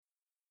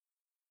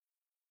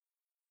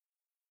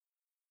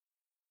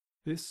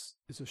This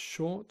is a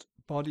short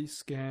body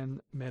scan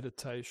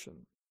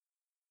meditation.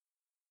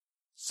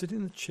 Sit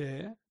in the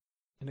chair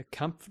in a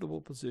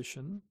comfortable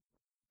position,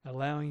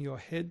 allowing your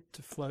head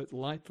to float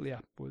lightly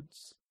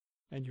upwards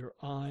and your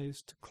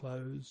eyes to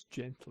close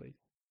gently.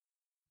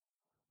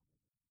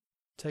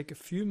 Take a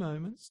few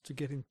moments to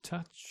get in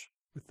touch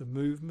with the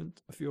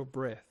movement of your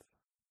breath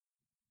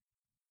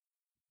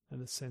and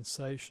the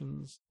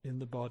sensations in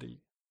the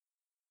body.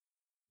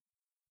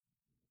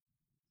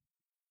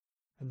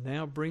 And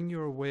now bring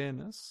your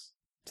awareness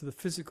to the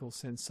physical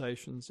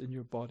sensations in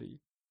your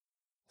body,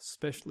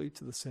 especially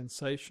to the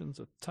sensations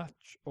of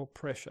touch or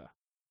pressure,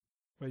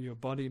 where your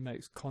body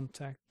makes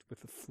contact with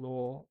the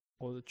floor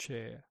or the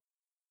chair.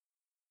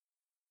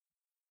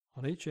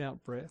 On each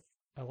out-breath,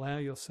 allow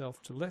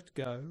yourself to let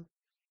go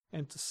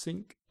and to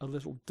sink a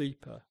little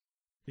deeper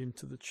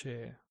into the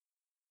chair.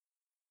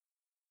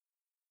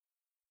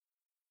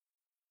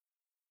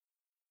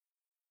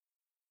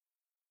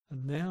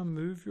 And now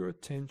move your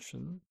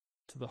attention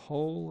to the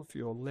whole of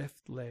your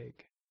left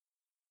leg,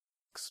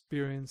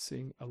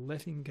 experiencing a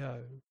letting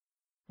go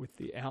with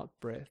the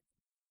out-breath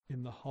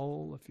in the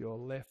whole of your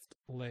left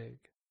leg.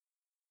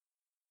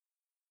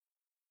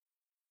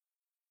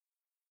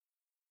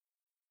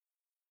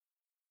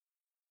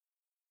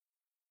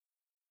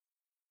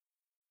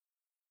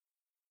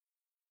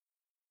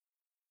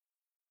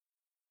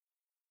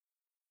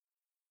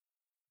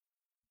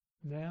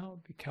 Now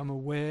become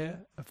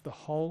aware of the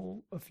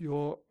whole of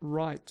your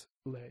right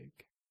leg,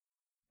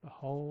 the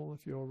whole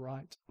of your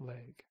right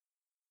leg.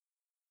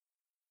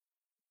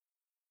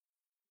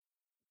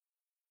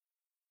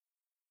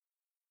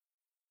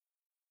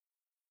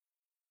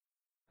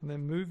 And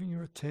then moving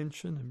your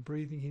attention and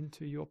breathing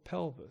into your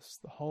pelvis,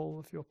 the whole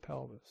of your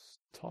pelvis,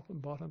 top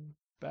and bottom,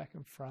 back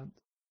and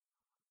front,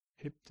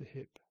 hip to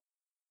hip.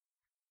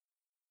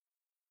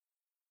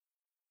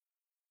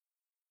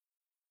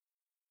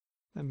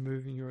 And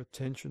moving your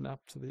attention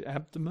up to the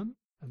abdomen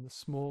and the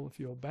small of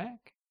your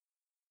back.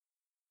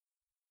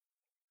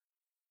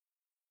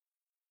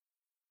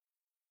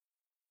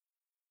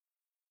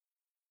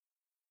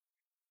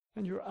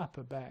 And your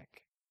upper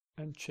back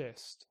and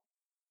chest.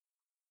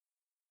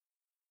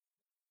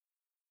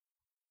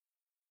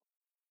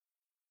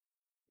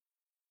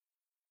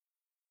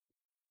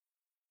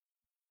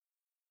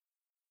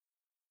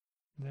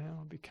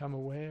 Now become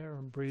aware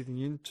and breathing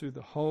into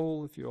the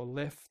whole of your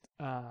left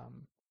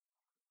arm,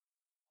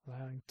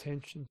 allowing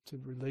tension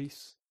to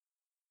release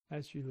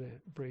as you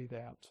breathe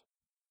out.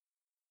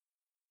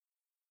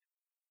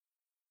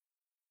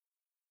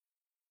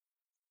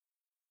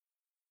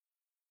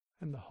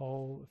 And the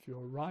whole of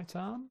your right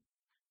arm.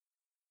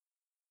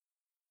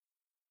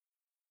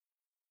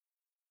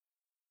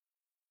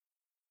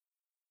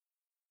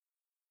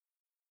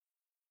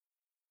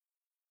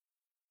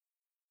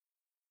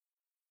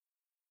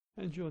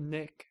 And your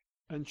neck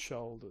and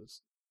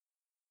shoulders.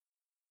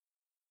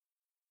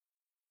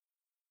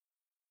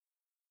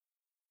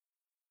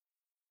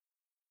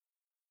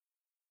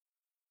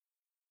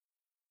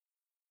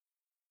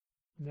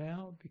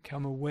 Now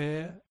become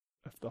aware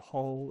of the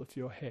whole of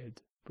your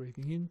head,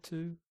 breathing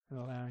into and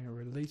allowing a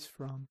release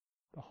from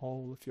the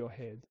whole of your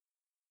head.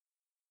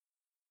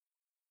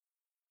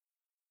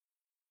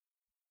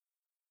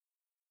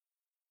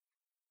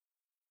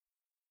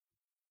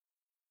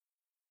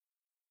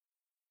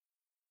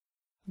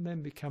 And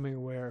then becoming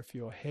aware of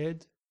your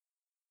head,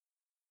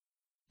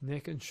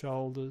 neck and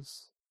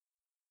shoulders,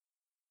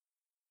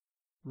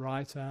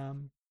 right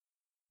arm,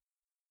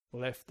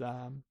 left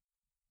arm,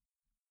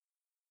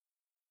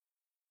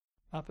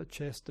 upper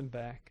chest and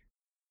back,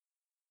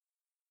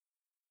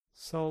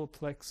 solar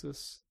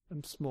plexus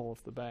and small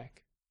of the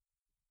back,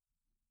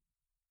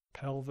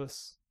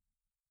 pelvis,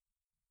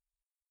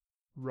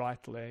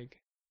 right leg,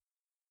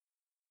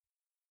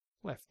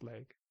 left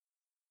leg,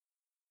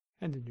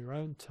 and in your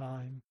own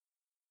time,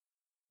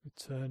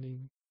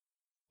 returning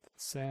to the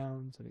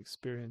sounds and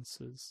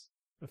experiences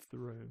of the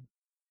room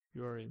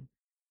you're in.